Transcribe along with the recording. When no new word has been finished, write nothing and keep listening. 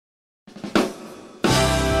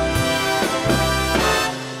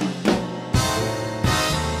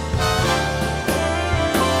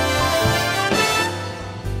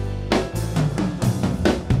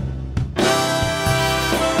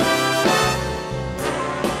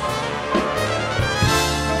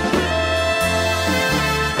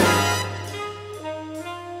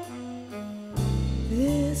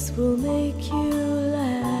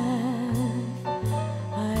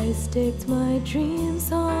project my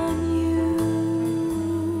dreams on you.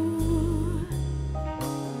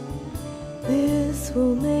 This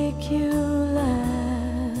will make you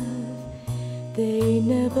laugh. They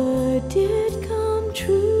never did come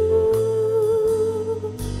true.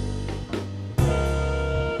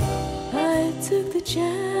 I took the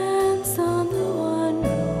chance on the one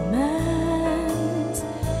romance,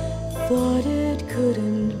 thought it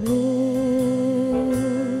couldn't miss,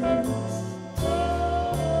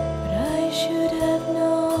 but I should have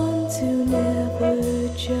known to never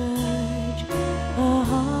judge a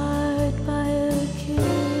heart by a kiss.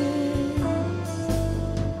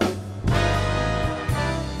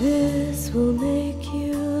 This will make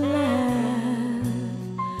you laugh.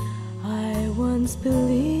 I once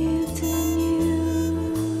believed in you,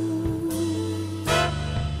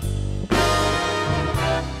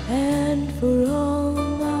 and for all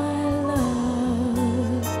my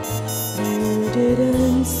love, you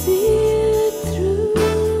didn't see it through.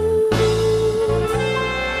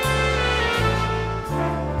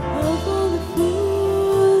 Of all the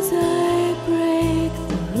fools I break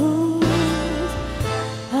the rules,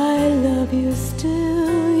 I love you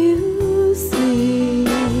still, you see.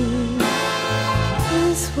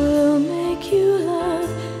 This will make you laugh,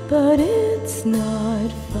 but it's not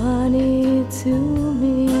funny to me.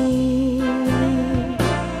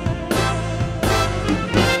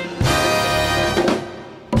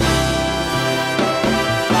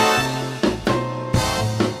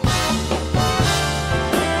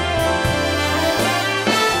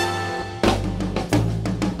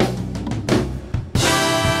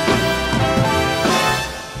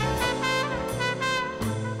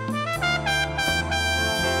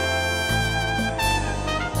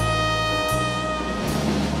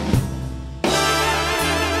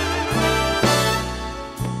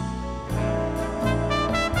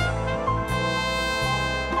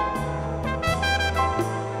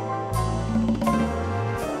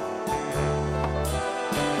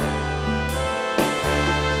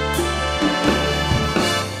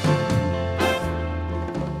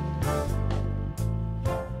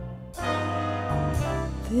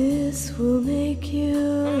 This will make you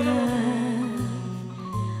laugh.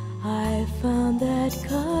 I found that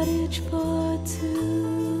cottage for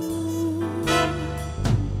two.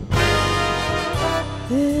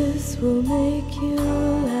 This will make you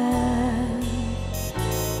laugh.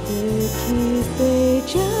 The keys, they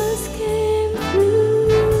just came through.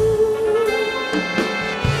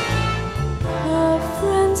 Our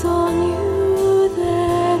friends all knew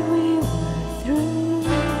that we were through.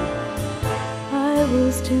 I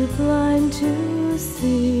was too blind to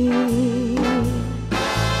see.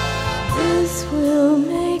 This will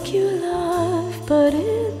make you laugh, but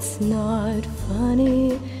it's not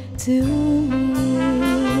funny to me.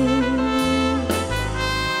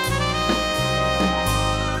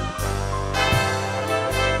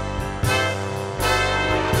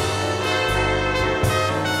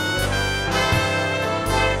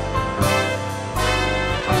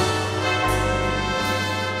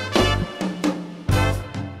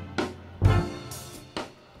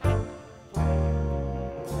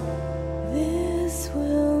 This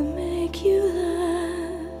will make you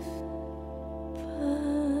laugh,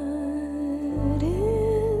 but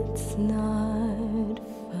it's not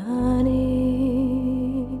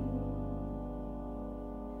funny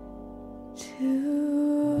to